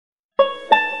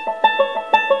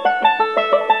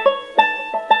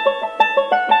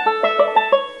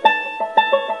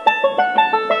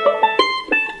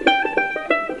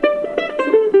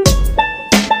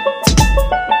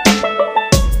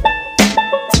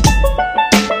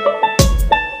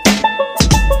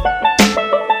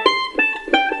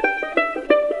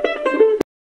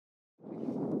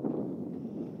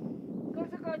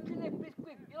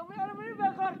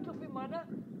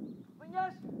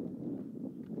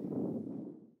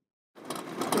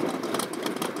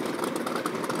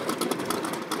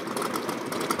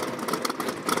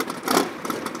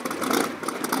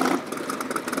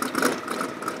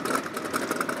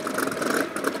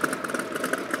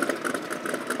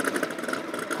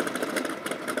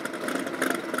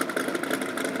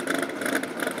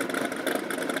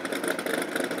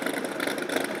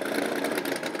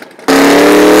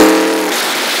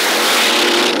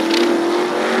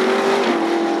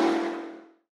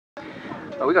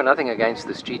We got nothing against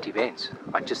the street events.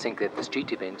 I just think that the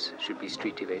street events should be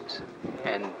street events,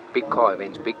 and big car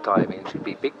events, big tyre events should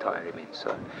be big tyre events.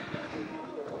 So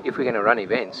if we're going to run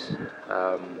events,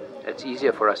 it's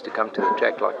easier for us to come to the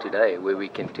track like today, where we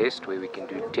can test, where we can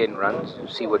do 10 runs,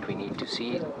 see what we need to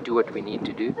see, do what we need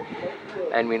to do,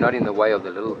 and we're not in the way of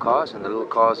the little cars, and the little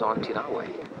cars aren't in our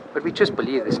way. But we just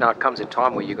believe this now comes a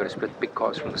time where you've got to split big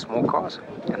cars from the small cars,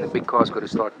 and the big cars got to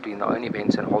start doing their own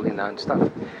events and holding their own stuff.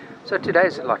 So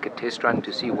today's like a test run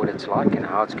to see what it's like and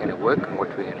how it's going to work and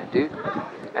what we're going to do.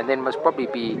 And then must probably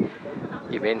be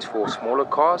events for smaller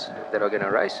cars that are going to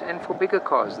race, and for bigger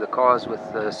cars, the cars with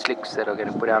the slicks that are going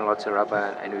to put down lots of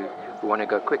rubber and who want to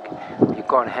go quick. You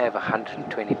can't have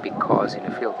 120 big cars in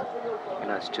a field. You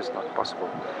know, it's just not possible.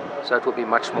 So it will be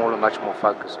much smaller, much more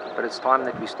focused. But it's time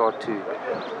that we start to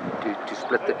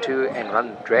split the two and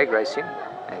run drag racing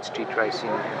and street racing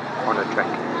on a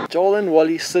track. Joel and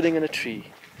Wally sitting in a tree.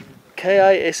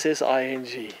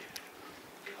 K-I-S-S-I-N-G.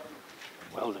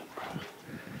 Well done.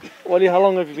 Wally, how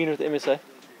long have you been with MSA?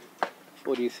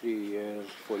 43 years,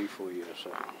 44 years.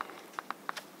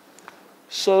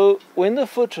 So, when the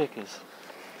foot trackers?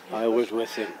 I was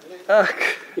with him. So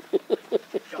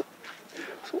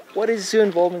what is your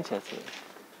involvement here today?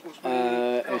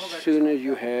 As soon as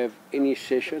you have any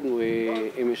session where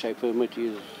MSA permit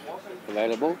is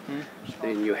available,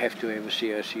 then you have to have a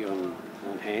COC on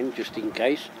hand, just in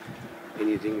case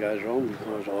anything goes wrong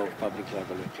because of public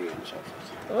liability and so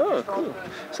forth. Oh, cool.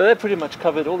 So they pretty much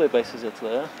covered all their bases here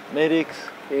today, huh? Medics,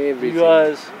 Everything. you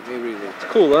guys. Everything. It's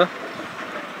cool, huh?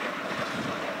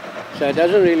 So it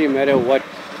doesn't really matter what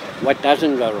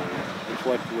doesn't go wrong, it's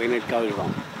when it goes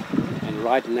wrong. And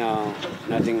right now,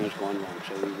 nothing has gone wrong,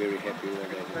 so we're very happy with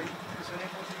that.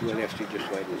 We'll have to just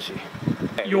wait and see.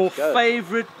 Okay, Your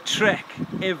favourite track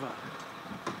ever?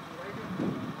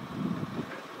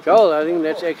 Joel, I think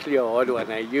that's actually a hard one.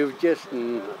 You've just,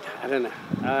 I don't know.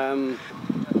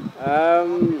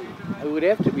 It would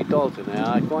have to be Tarlton.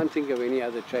 I can't think of any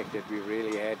other track that we've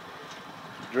really had.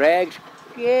 Drags,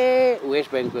 yeah,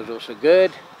 Westbank was also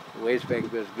good.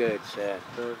 Westbank was good, so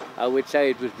I would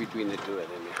say it was between the two of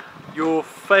them. Yeah. Your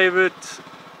favourite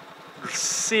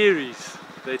series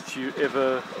that you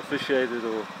ever officiated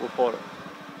or were part of?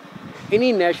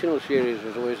 Any national series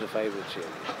was always a favourite series,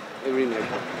 every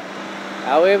national.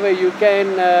 However, you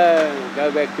can go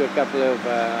back to a couple of,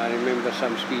 I remember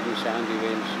some speed and sound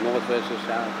events, North versus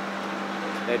South,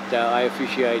 that I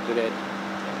officiated at.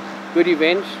 Good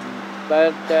events,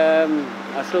 but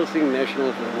I still think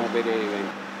nationals was more better event.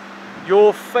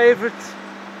 Your favourite,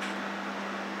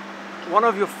 one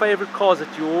of your favourite cars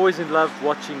that you're always in love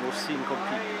watching or seeing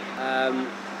compete?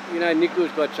 You know,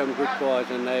 Nico's got some good cars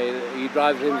and he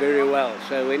drives them very well.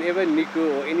 So whenever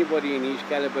Nico or anybody in his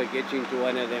caliber gets into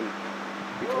one of them,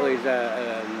 it's always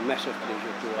a massive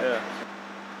pleasure to watch. Yeah.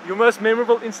 Your most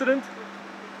memorable incident?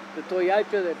 The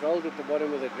Toyota that rolled at the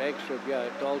bottom of the drag strip here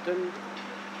at Tarlton.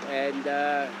 And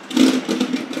the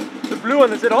blue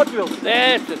one, is it Hot Wheels?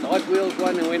 that's the Hot Wheels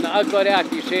one. And when I got out,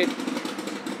 he said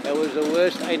that was the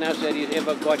worst ANAS that he's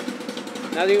ever got.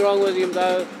 Nothing wrong with him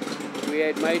though. We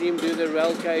had made him do the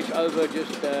rail cage over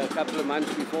just a couple of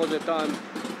months before the time.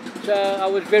 So I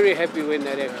was very happy when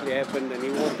that actually happened, and he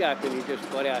walked out and he just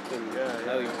got out and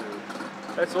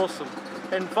That's awesome.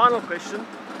 And final question.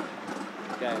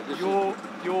 Okay,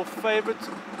 your favourite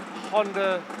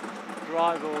Honda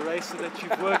driver or racer that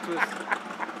you've worked with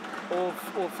or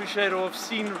officiated or have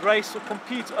seen race or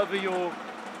compete over your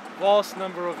vast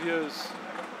number of years?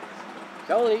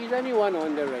 Joel, he's only one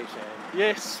Honda racer.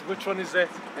 Yes, which one is that?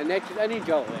 And that's only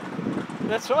Joel.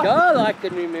 That's right. Joel, I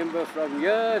can remember from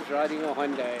years riding a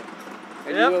Honda.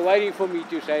 And you were waiting for me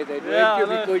to say that, weren't you?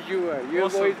 Because you've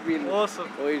awesome. always been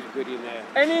always good in there.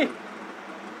 Annie,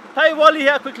 pay Wally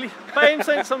here quickly. Pay him,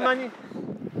 send some money.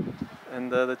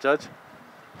 And the judge?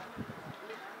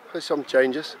 There's some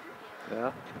changes.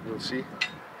 Yeah. We'll see. I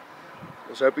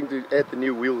was hoping to add the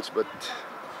new wheels, but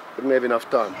didn't have enough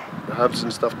time. The hubs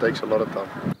and stuff takes a lot of time.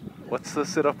 What's the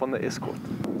setup on the Escort?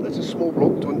 That's a small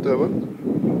block twin turbo.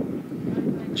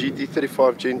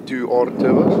 GT35 Gen 2 R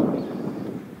turbos.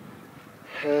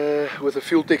 With a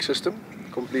fuel tech system,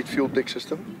 complete fuel tech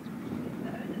system.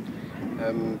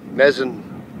 Mazen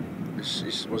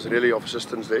was really of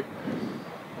assistance there.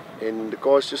 And the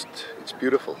car is just, it's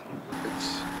beautiful.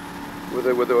 It's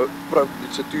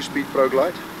it's a 2-speed Pro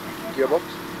Glide gearbox,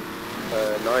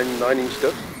 9-inch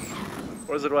diff.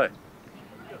 What does it weigh?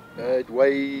 It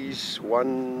weighs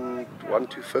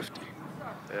 1,250.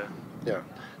 Yeah. Yeah.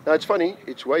 Now it's funny,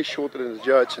 it's way shorter than the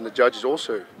Judge, and the Judge is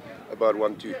also about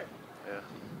 1.2. Yeah.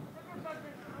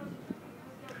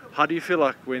 How do you feel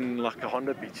like when a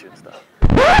Honda beats you and stuff?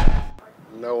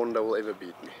 No Honda will ever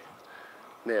beat me.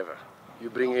 Never. You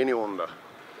bring any Honda.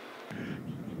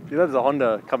 You know there's a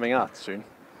Honda coming out soon.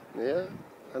 Yeah,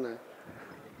 I know.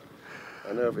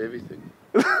 I know of everything.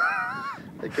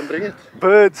 They can bring it.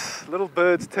 Birds, little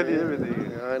birds tell you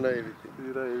everything. Yeah, I know everything.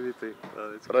 You know everything.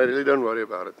 Oh, But I really don't worry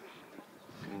about it.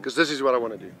 Because this is what I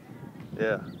want to do.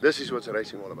 yeah. This is what's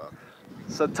racing all about.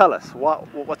 So tell us,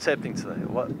 what's happening today?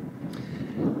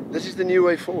 This is the new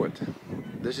way forward.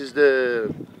 This is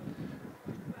the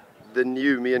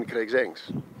new me and Craig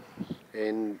Czanks.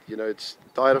 And you know, it's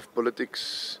tired of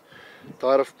politics,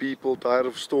 tired of people, tired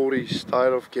of stories,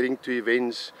 tired of getting to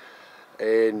events,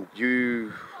 and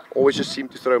you always just seem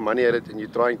to throw money at it, and you're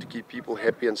trying to keep people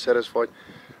happy and satisfied.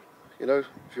 You know,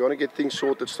 if you want to get things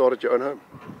sorted, start at your own home.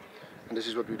 And this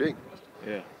is what we're doing.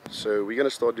 Yeah. So we're going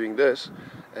to start doing this,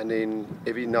 and then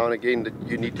every now and again that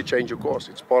you need to change your cars.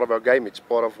 It's part of our game, it's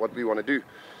part of what we want to do.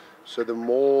 So the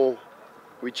more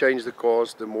we change the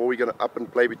cars, the more we're going to up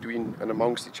and play between and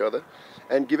amongst each other,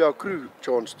 and give our crew a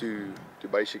chance to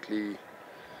basically,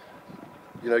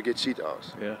 you know, get seat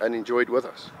hours and enjoy it with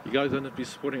us. You guys going to be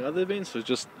supporting other events, or you're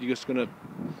just going to...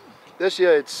 This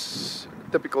year it's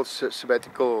typical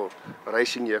sabbatical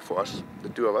racing year for us, the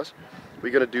two of us.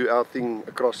 We're going to do our thing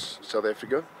across South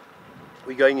Africa.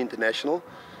 We're going international.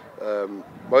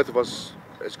 Both of us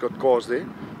has got cars there,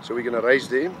 so we're going to race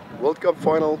there. World Cup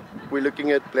final, we're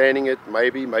looking at planning it,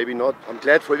 maybe not. I'm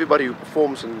glad for everybody who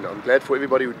performs, and I'm glad for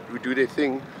everybody who do their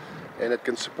thing, and it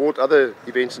can support other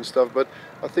events and stuff. But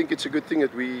I think it's a good thing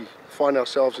that we find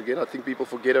ourselves again. I think people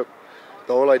forget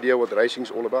the whole idea what racing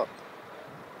is all about.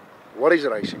 What is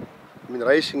racing? I mean,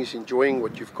 racing is enjoying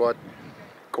what you've got,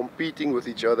 competing with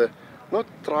each other, not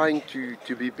trying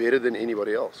to be better than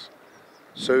anybody else.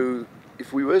 So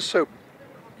if we were so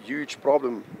huge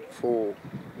problem for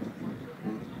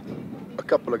a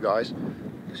couple of guys,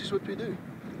 this is what we do.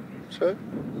 So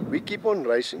we keep on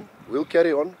racing, we'll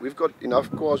carry on, we've got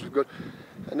enough cars,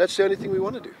 and that's the only thing we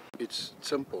want to do. It's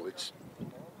simple, it's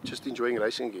just enjoying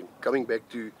racing again, coming back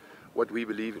to what we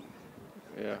believe in.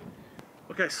 Yeah.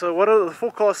 Okay, so what are the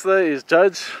forecasts there? Is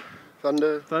Judge,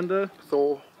 Thunder,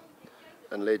 Thor,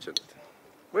 and Legend.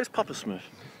 Where's Papa Smurf?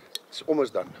 It's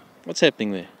almost done. What's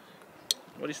happening there?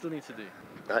 What do you still need to do?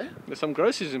 Eh? There's some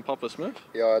groceries in Papa Smurf.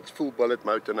 Yeah, it's full bullet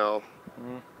motor now.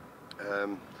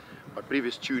 My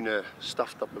previous tuner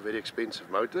stuffed up a very expensive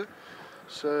motor,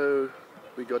 so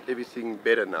we got everything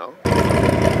better now.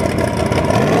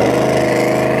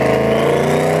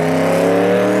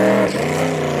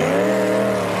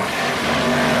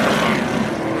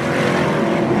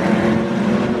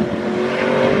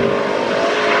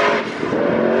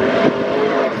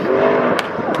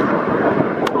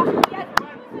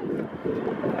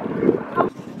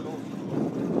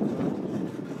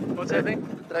 What's happening?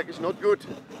 The track is not good.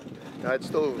 Yeah, it's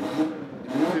still,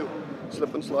 you feel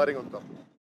slip and sliding on top.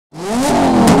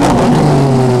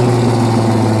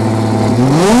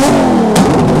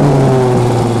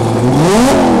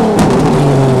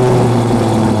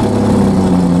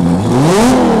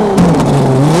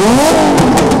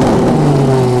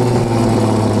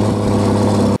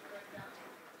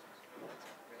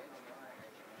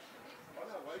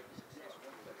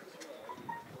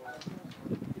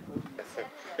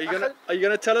 Are you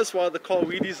gonna tell us why the car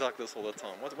wheelies like this all the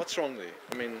time? What's wrong there?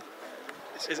 I mean,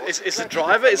 is the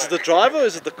driver? Is it the driver or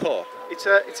is it the car? It's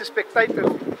a spectator.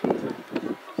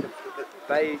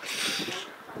 They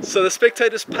So the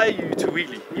spectators pay you to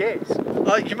wheelie. yes,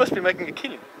 Oh, you must be making a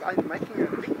killing. I'm making a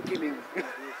big killing.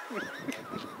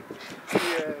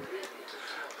 Yeah.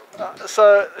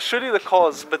 So surely the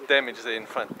car's a bit damaged there in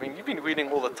front. I mean, you've been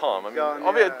wheeling all the time. I mean, Yeah,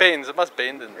 obviously yeah. it bends. It must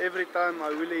bend. And Every time I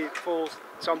really fall,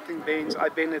 something bends. I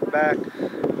bend it back.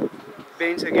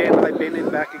 Bends again. I bend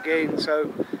it back again.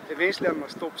 So eventually I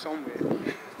must stop somewhere.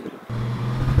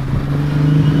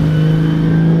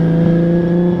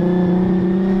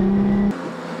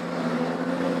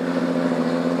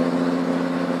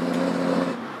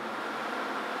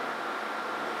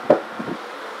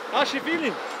 how's she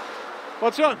feeling?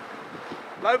 What's wrong?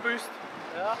 Low boost,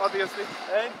 obviously.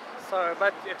 So,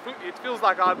 but it feels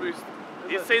like high boost.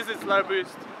 He says it's low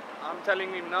boost. I'm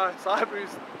telling him no, it's high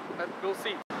boost. But we'll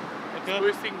see. Okay.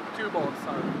 Boosting 2 bars,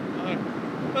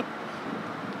 so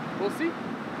we'll see.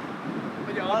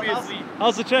 But yeah, obviously,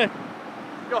 How's the track?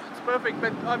 yeah, it's perfect.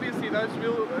 But obviously,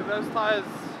 those tires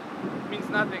means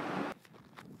nothing.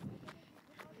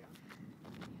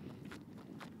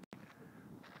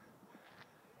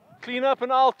 Clean up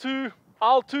in aisle 2.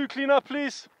 Aisle 2, clean up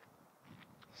please.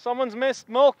 Someone's messed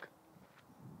milk.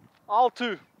 Aisle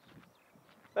 2.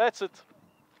 That's it.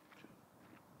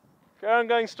 Carry on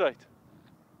going straight.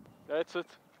 That's it.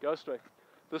 Go straight.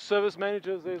 The service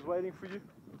manager is there is waiting for you.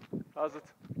 How's it?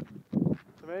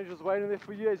 The manager's waiting there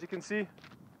for you, as you can see.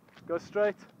 Go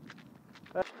straight.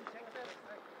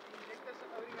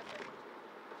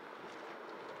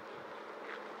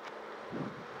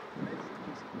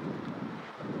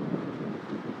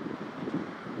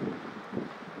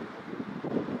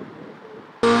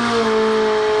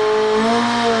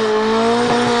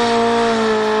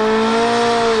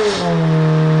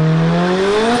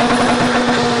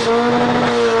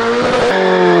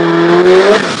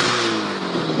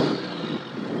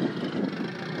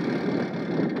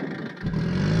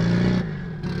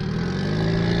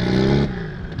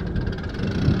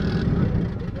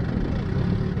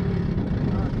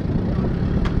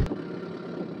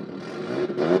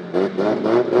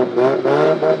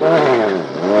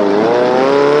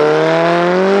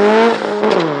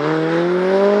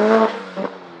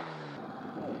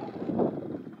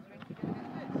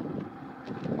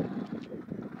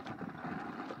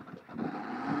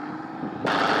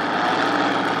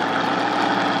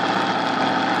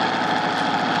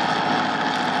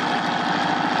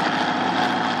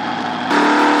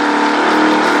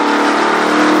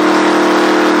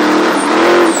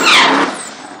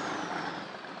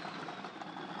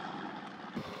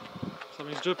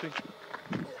 Something's dripping.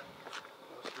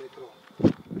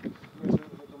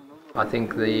 I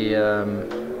think the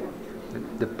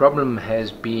problem has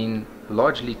been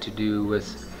largely to do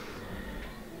with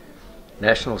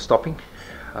national stopping.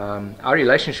 Our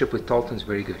relationship with Tarlton's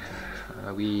very good.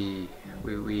 We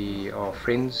are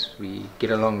friends. We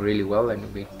get along really well, and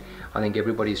I think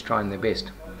everybody's trying their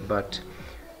best. But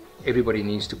everybody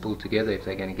needs to pull together if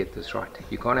they're going to get this right.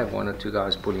 You can't have one or two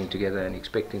guys pulling together and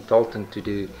expecting Tarlton to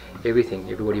do everything.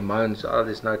 Everybody moans, oh,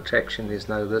 there's no traction, there's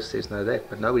no this, there's no that,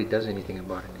 but nobody does anything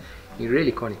about it. You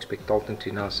really can't expect Tarlton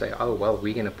to now say, oh well,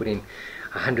 we're going to put in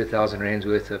 100,000 rands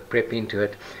worth of prep into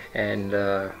it, and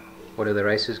what are the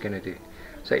racers going to do?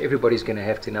 So everybody's going to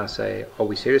have to now say, are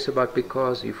we serious about big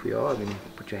cars? If we are, then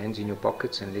put your hands in your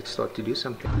pockets and let's start to do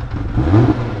something.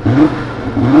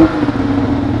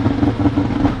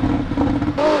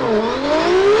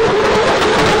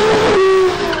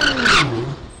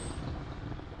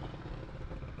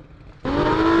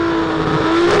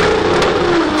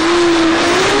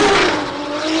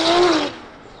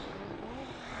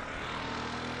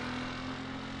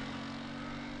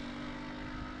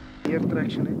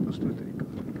 Traction het als Toyota Supra.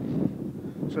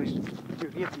 So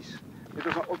teoreties. Dit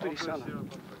is nou altyd dieselfde.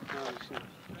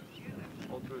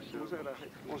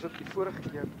 Ons het die vorige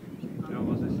keer. Ja,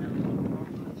 was dit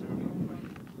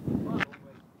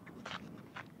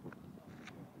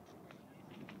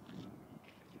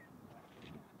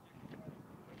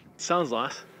Sounds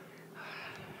nice.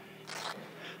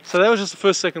 So that was just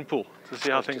the second pull to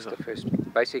see how things are.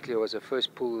 Basically, it was a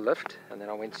first pull lift, and then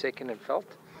I went second and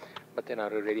felt. But then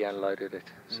I'd already unloaded it.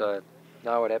 So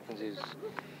now what happens is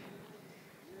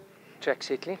track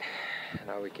settling, and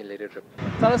now we can let it rip.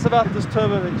 Tell us about this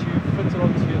turbo that you fitted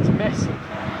onto you. It's massive.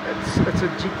 It's a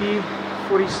GT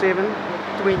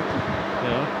 4720.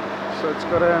 Yeah. So it's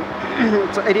got a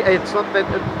it's a 88. It's not that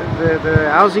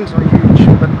the housings are huge,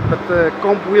 but the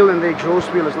comp wheel and the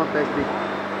exhaust wheel is not that big.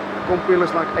 The comp wheel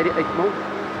is like 88 mil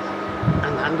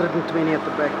and 120 at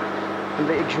the back. And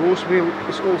the exhaust wheel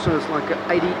is also like a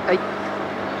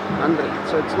 8800,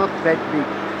 so it's not that big.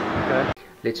 Okay.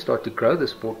 Let's start to grow the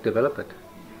sport, develop it.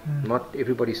 Not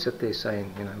everybody sit there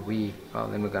saying, you know,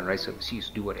 then we're going to race overseas,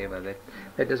 do whatever.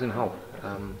 That doesn't help.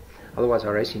 Otherwise,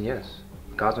 our racing, yes,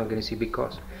 guys aren't going to see big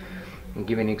cars. I'll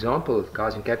give you an example.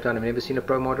 Guys in Cape Town have never seen a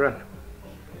Pro Mod run.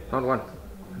 Not one.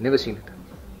 Never seen it.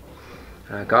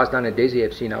 Guys down at Desi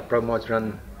have seen our Pro Mods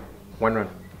run one run,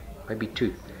 maybe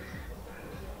two.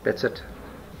 That's it.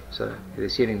 So they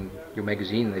see it in your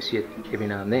magazine, they see it every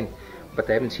now and then, but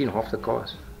they haven't seen half the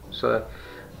cars. So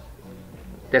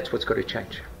that's what's got to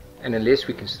change. And unless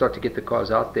we can start to get the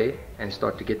cars out there and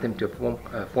start to get them to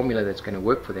a formula that's going to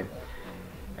work for them,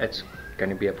 it's going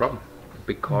to be a problem.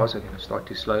 Big cars are going to start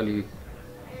to slowly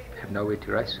have nowhere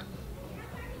to race.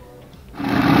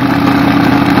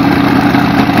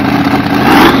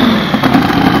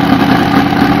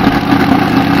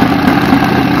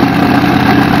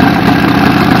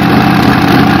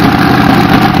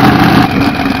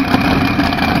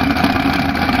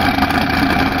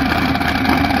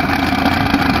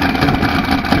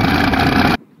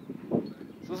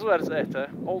 It's at, eh?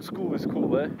 Old school is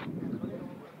cool, eh?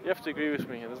 You have to agree with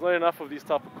me. There's not enough of these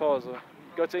type of cars. You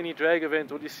go to any drag event,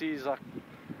 all you see is like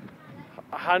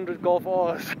 100 Golf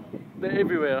R's. They're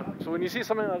everywhere. So when you see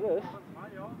something like this,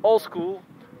 old school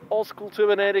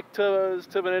turbonetic turbos,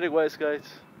 turbonetic wastegates,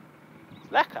 it's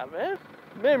lekker, man.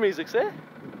 Memories, ik zeg.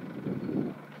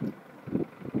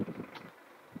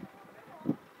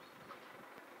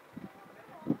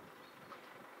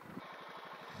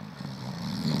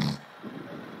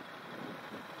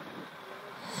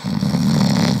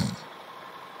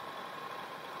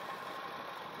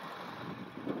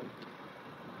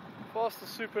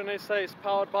 fastest Supra in SA is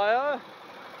powered by a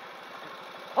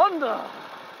Honda.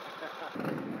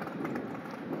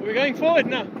 We're going forward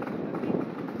now.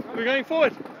 We're going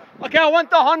forward. Okay, I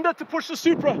want the Honda to push the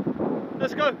Supra.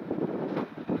 Let's go.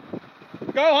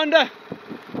 Go Honda.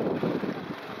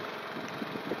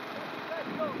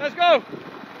 Let's go.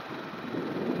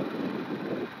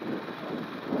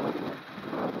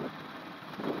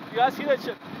 You guys see that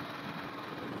shit?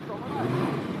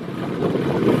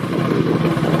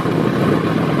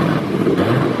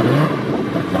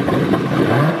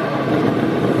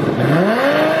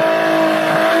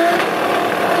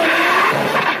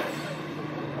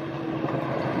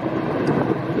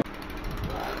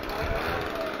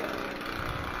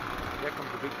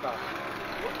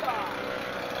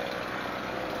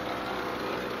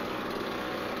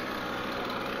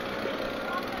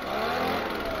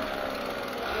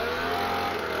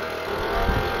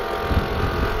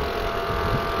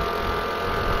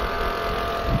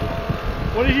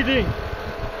 What is he doing?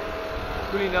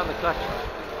 Cooling down the clutch.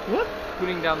 What?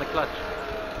 Cooling down the clutch.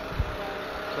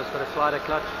 So it's got a slider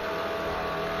clutch.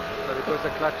 So because the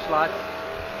clutch slides.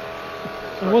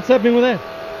 And what's happening with that?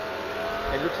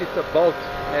 It looks like the bolt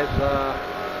has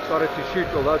started to shoot,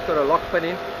 although it's got a lock pin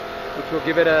in, which will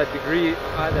give it a degree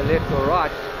either left or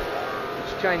right,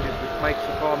 which changes, which makes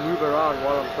the car move around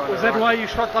while I'm trying to Was that ride. why you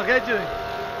shot like that, do you think?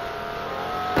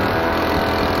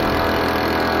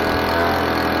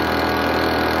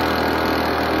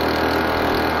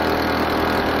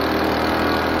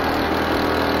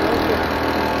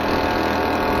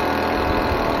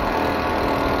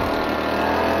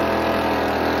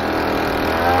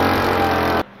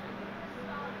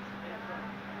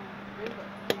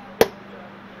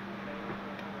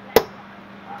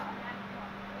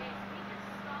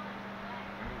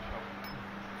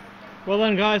 Well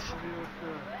done, guys.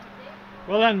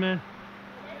 Well done, man.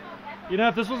 You know,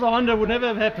 if this was a Honda, it would never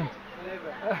have happened.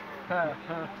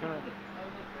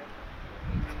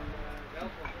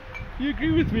 You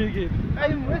agree with me again?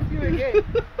 I'm with you again.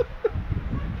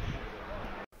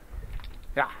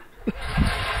 Yeah.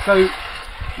 So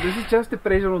this is just the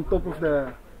pressure on top of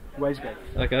the wastegate.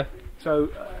 Okay. So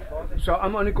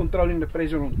I'm only controlling the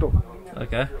pressure on top.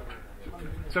 Okay.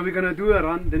 So we're gonna do a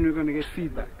run, then we're gonna get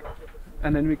feedback,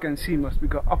 and then we can see must we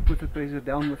go up with the pressure,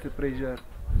 down with the pressure,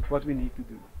 what we need to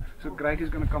do. So Greg is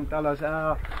gonna come tell us,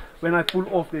 when I pull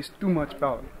off there's too much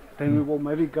power. Then we will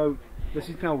maybe go, this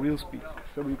is now wheel speed.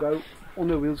 So we go on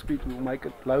the wheel speed, we will make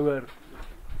it lower.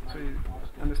 So you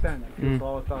understand, you feel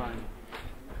power time.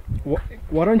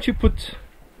 Why don't you put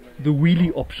the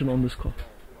wheelie option on this car?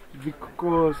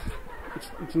 Because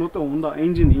it's not a Honda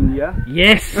engine in here.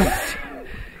 Yes!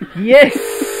 Yes!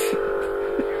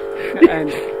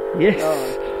 And Yes!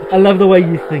 I love the way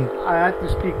you think. I had to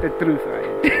speak the truth, right?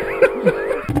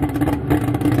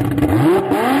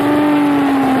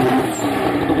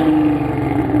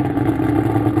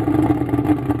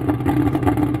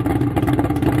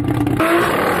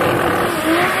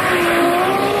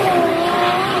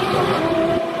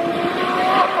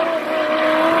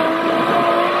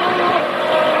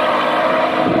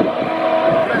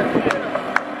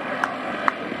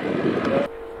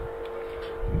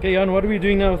 Okay, Jan, what are we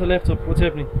doing now with the laptop? What's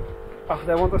happening?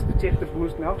 They want us to check the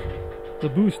boost now. The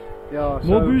boost? Yeah,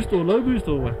 More boost or low boost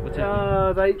or what? What's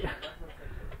happening?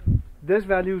 This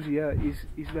values here is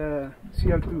the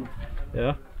CO2.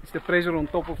 Yeah. It's the pressure on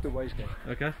top of the wastegate.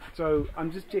 Okay. So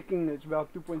I'm just checking, it's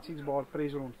about 2.6 bar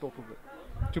pressure on top of it.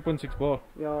 2.6 bar.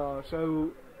 Yeah,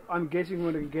 so I'm guessing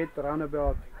we're going to get around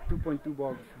about 2.2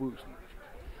 bar boost.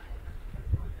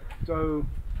 So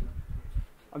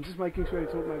I'm just making sure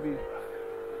it's not maybe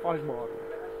 5 bar.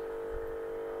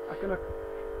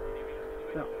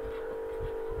 Yeah.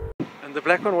 And the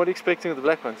black one, what are you expecting with the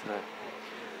black one today?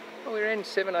 Well, we ran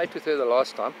 7.8 with her the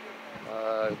last time.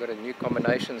 We've got a new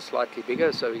combination, slightly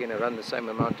bigger, so we're going to run the same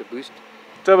amount of boost.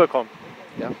 Turbo comp.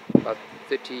 Yeah, about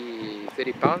 30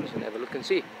 pounds, and have a look and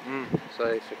see. So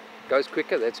if it goes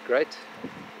quicker, that's great. If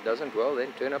it doesn't, well,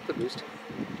 then turn up the boost.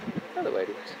 Another way it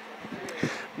works.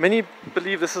 Many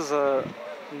believe this is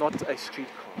not a street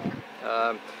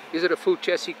car. Is it a full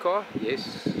chassis car?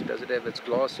 Yes. Does it have its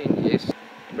glass in? Yes.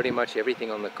 Pretty much everything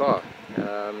on the car.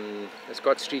 It's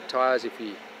got street tires if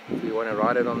you want to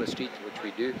ride it on the street, which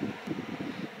we do.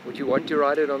 Would you want to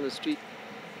ride it on the street?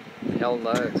 Hell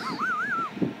no.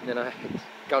 It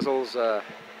guzzles.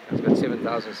 It's got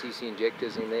 7,000cc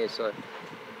injectors in there, so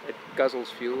it guzzles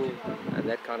fuel and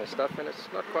that kind of stuff, and it's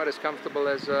not quite as comfortable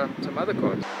as some other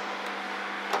cars.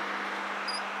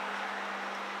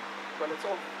 Well, it's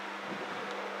off.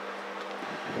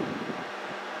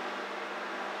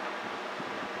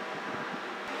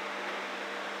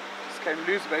 just came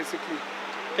loose basically.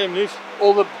 Came loose.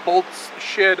 All the bolts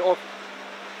sheared off.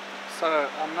 So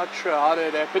I'm not sure how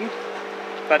that happened,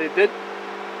 but it did.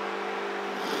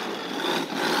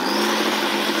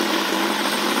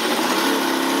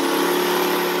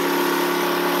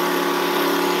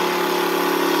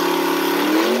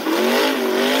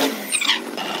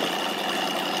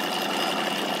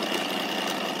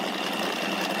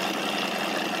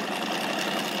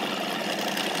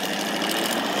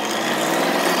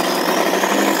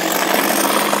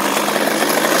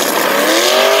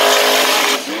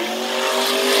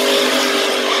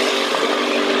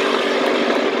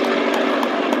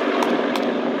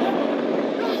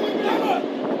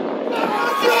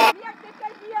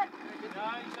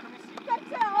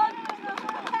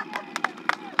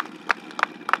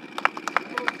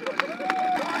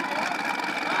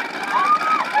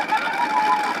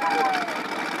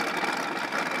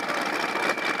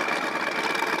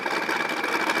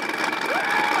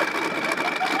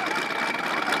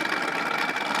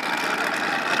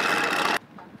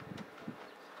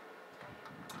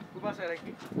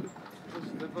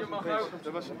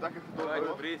 Dit was een takke gedoe. Ja,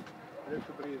 gebreed. Dit is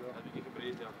gebreed, ja. Heb ik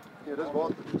gebreed, ja. Ja, dat is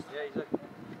water. Ja, is dat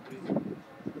gebreed.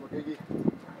 Maar kijk hier.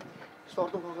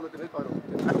 Start nog gelukkig net, Arno.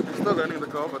 It's still learning the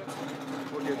car, but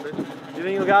we'll get better. You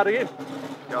think you'll get it again?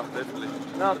 Yeah, definitely.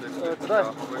 No, today?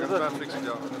 Yeah, we're going to try and fix it,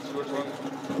 yeah. It's works wrong.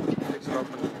 Fix it up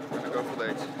and we're going to go for the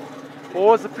 8. What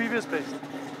was the previous best?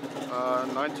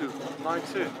 9-2.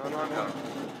 9-2.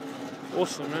 Yeah.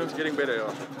 Awesome, man. It's getting better,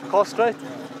 yeah. Car straight?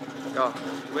 Yeah,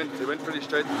 it went pretty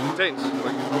straight. Intense.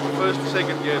 Like the first,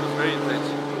 second gear was very intense.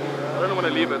 I don't want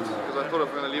to leave it because I thought if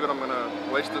I'm going to leave it, I'm going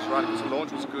to waste this run because the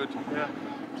launch was good. Yeah.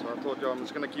 So I thought, yeah, I'm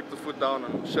just going to keep the foot down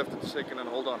and shift it to second and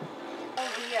hold on.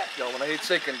 Yeah, when I hit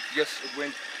second, yes, it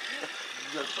went.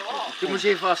 Je moet je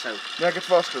even vasthouden. Ja, ik heb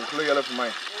het vastgehouden. Gelukkig helemaal voor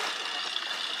mij.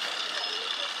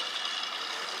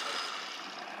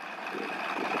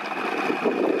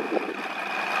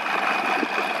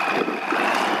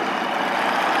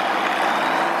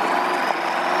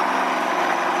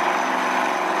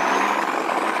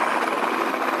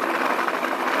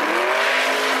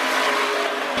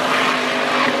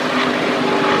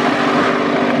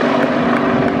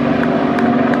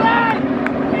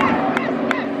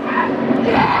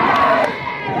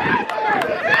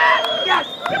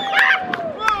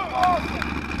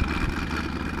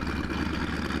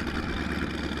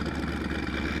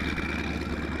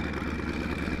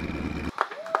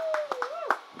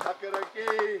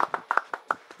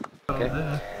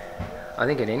 Okay. I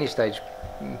think at any stage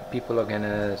people are going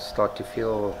to start to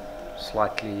feel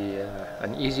slightly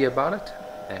uneasy about it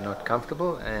and not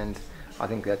comfortable, and I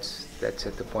think that's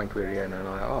at the point where Rian and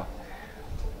I are.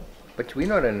 But we're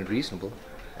not unreasonable,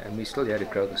 and we still here to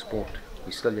grow the sport.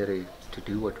 We still here to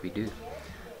do what we do.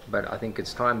 But I think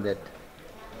it's time that,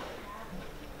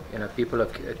 you know, people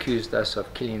have accused us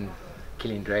of killing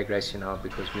drag racing now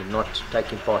because we're not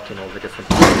taking part in all the different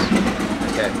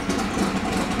things. Okay.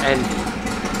 And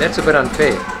that's a bit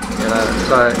unfair, you know.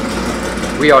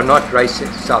 So we are not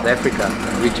racing South Africa.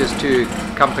 We're just two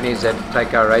companies that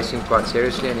take our racing quite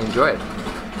seriously and enjoy it.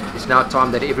 It's now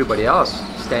time that everybody else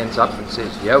stands up and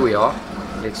says, here we are,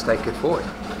 let's take it forward.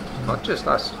 Not just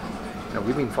us. You know,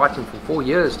 we've been fighting for 4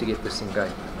 years to get this thing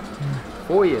going.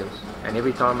 4 years, and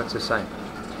every time it's the same.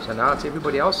 So now it's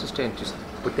everybody else's turn to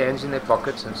put their hands in their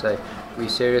pockets and say, we're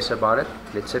serious about it,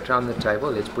 let's sit around the table,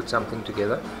 let's put something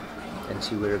together and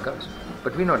see where it goes.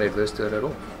 But we're not adverse to it at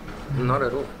all. Not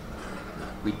at all.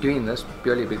 We're doing this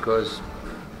purely because,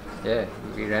 yeah,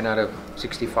 we ran out of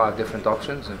 65 different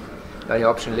options and the only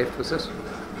option left was this.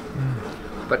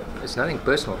 But it's nothing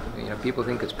personal. You know, people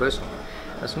think it's personal.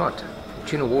 It's not.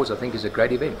 Tuna Wars, I think, is a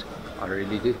great event. I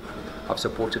really do. I've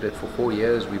supported it for 4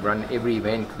 years. We've run every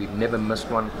event. We've never missed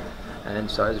one,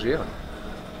 and so is Rian.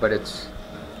 But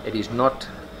it is not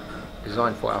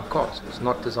designed for our cars. It's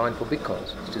not designed for big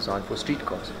cars. It's designed for street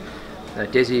cars. The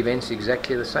Desi event's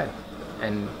exactly the same.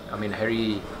 And I mean,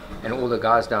 Harry and all the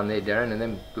guys down there, Darren and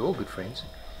them, we're all good friends.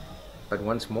 But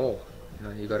once more, you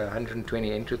know, you got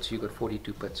 120 entrants, you got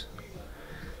 42 pits.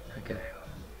 Okay,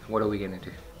 what are we going to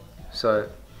do? So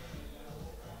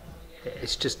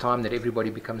it's just time that everybody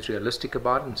becomes realistic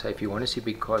about it and say, if you want to see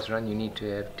big cars run, you need to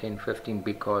have 10, 15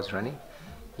 big cars running.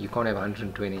 You can't have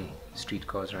 120 street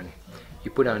cars running.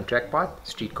 You put down track bite,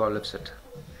 street car lifts it.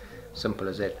 Simple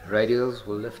as that. Radials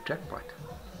will lift track bite.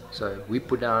 So we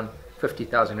put down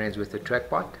 50,000 rands worth of track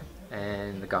bite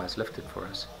and the guys lift it for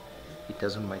us. It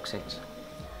doesn't make sense.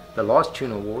 The last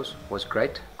Tuna Wars was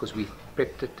great because we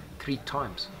prepped it 3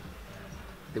 times.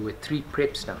 There were 3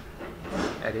 preps done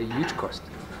at a huge cost,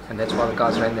 and that's why the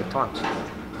guys ran their times.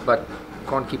 But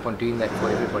can't keep on doing that for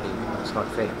everybody. It's not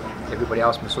fair. Everybody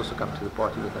else must also come to the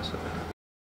party with us.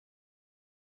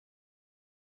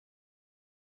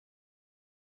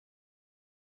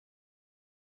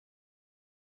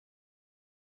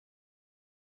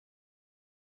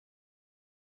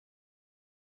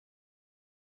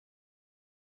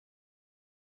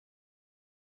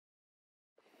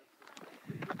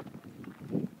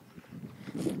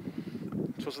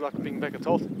 What's it like being back at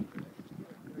Tarlton?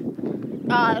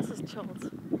 Ah, this is chilled.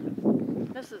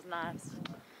 This is nice.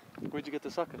 Where'd you get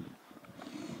the sucker?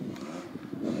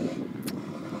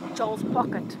 Joel's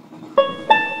pocket.